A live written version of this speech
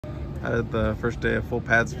How did the first day of full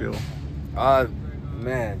pads feel?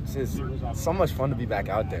 Man, just so much fun to be back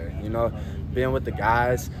out there, you know, being with the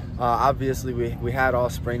guys. Obviously, we had all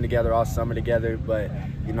spring together, all summer together, but,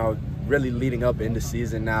 you know, really leading up into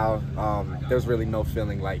season now, there's really no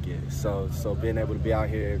feeling like it. So being able to be out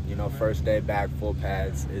here, you know, first day back, full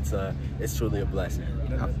pads, it's truly a blessing.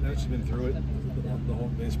 Now that you've been through it, the whole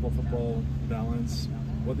baseball, football balance,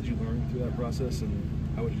 what did you learn through that process,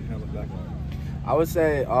 and how would you kind of look back on it? I would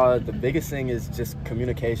say the biggest thing is just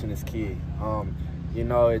communication is key. You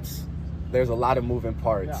know, there's a lot of moving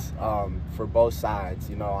parts for both sides,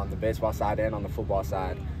 you know, on the baseball side and on the football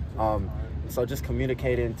side. So just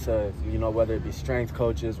communicating to, you know, whether it be strength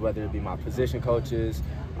coaches, whether it be my position coaches,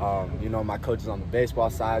 you know, my coaches on the baseball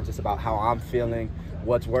side, just about how I'm feeling,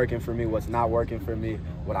 what's working for me, what's not working for me,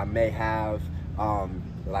 what I may have,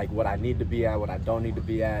 like what I need to be at, what I don't need to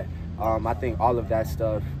be at. I think all of that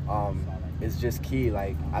stuff is just key.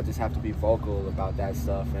 Like, I just have to be vocal about that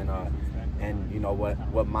stuff and you know,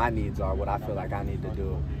 what my needs are, what I feel like I need to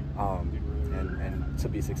do, and to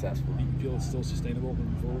be successful. Do you feel it's still sustainable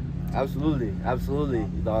moving forward? Absolutely.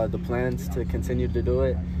 The plans to continue to do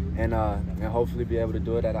it and hopefully be able to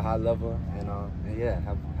do it at a high level and yeah,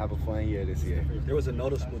 have a fun year this year. There was a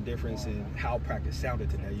noticeable difference in how practice sounded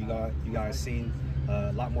today. You guys seemed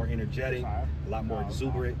a lot more energetic, a lot more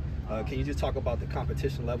exuberant. Can you just talk about the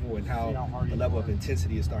competition level and how the level of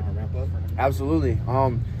intensity is starting to ramp up? Absolutely.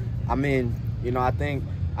 I mean, you know, I think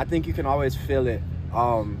you can always feel it.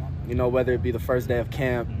 You know, whether it be the first day of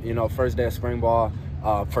camp, you know, first day of spring ball,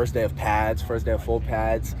 first day of pads, first day of full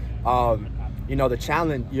pads. You know, the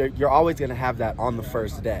challenge, you're always going to have that on the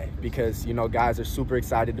first day because, you know, guys are super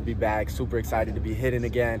excited to be back, super excited to be hitting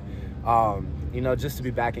again, you know, just to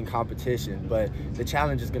be back in competition. But the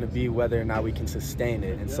challenge is going to be whether or not we can sustain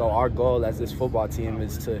it. And so our goal as this football team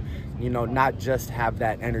is to, you know, not just have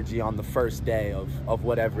that energy on the first day of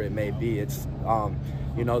whatever it may be. It's,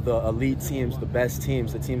 you know, the elite teams, the best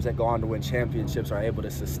teams, the teams that go on to win championships are able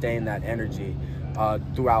to sustain that energy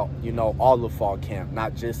throughout, you know, all of fall camp,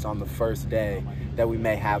 not just on the first day that we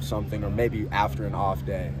may have something or maybe after an off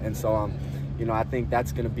day. And so, you know, I think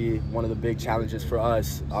that's going to be one of the big challenges for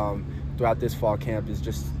us throughout this fall camp is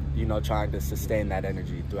just, you know, trying to sustain that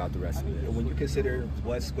energy throughout the rest of it. When you consider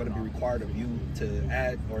what's going to be required of you to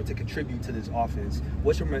add or to contribute to this offense,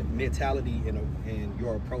 what's your mentality and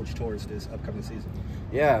your approach towards this upcoming season?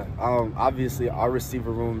 Yeah, obviously our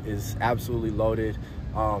receiver room is absolutely loaded.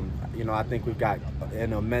 You know, I think we've got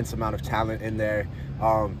an immense amount of talent in there.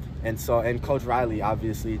 And Coach Riley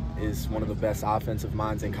obviously is one of the best offensive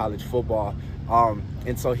minds in college football.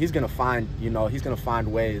 And so he's going to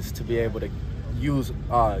find ways to be able to use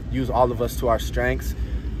all of us to our strengths.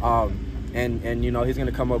 And you know, he's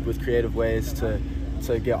going to come up with creative ways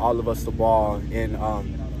to get all of us the ball in,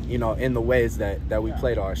 you know, in the ways that we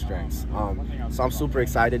play to our strengths. So I'm super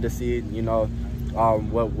excited to see, you know,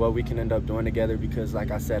 what we can end up doing together because,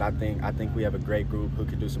 like I said, I think we have a great group who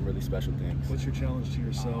can do some really special things. What's your challenge to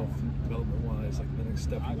yourself, development-wise, like the next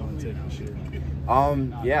step you want to take this year?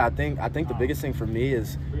 Yeah, I think the biggest thing for me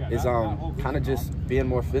is kind of just being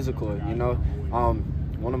more physical. You know,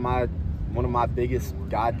 one of my biggest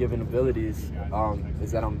God-given abilities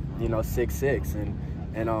is that I'm, you know, 6'6",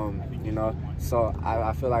 and you know, so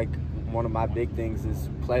I feel like one of my big things is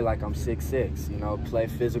play like I'm 6'6", you know, play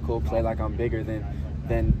physical, play like I'm bigger than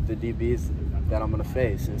the DBs that I'm gonna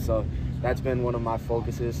face. And so that's been one of my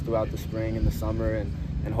focuses throughout the spring and the summer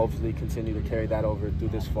and hopefully continue to carry that over through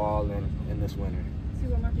this fall and this winter.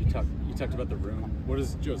 You talked about the room. What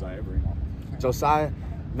does Josiah bring?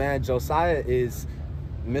 Josiah is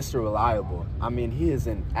Mr. Reliable. I mean, he is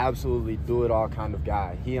an absolutely do-it-all kind of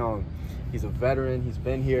guy. He's a veteran. He's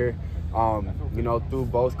been here, you know, through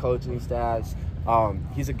both coaching staffs.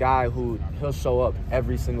 He's a guy he'll show up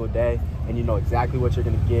every single day, and you know exactly what you're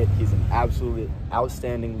gonna get. He's an absolutely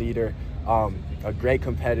outstanding leader, a great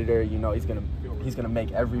competitor. You know, he's gonna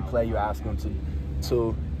make every play you ask him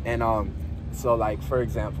to. And so, like, for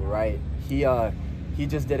example, right? He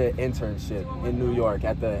just did an internship in New York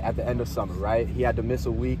at the end of summer, right? He had to miss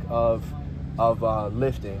a week of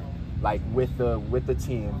lifting, like with the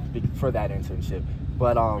team for that internship.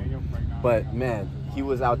 But man, he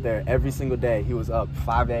was out there every single day. He was up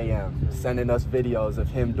 5 a.m. sending us videos of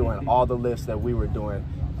him doing all the lifts that we were doing.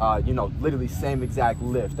 You know, literally same exact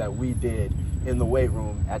lift that we did in the weight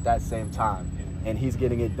room at that same time. And he's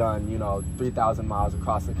getting it done, you know, 3,000 miles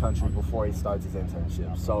across the country before he starts his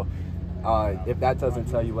internship. So if that doesn't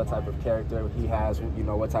tell you what type of character he has, you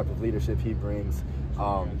know, what type of leadership he brings,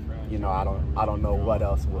 you know, I don't know what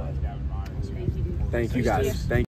else would. Thank you guys. Thank you.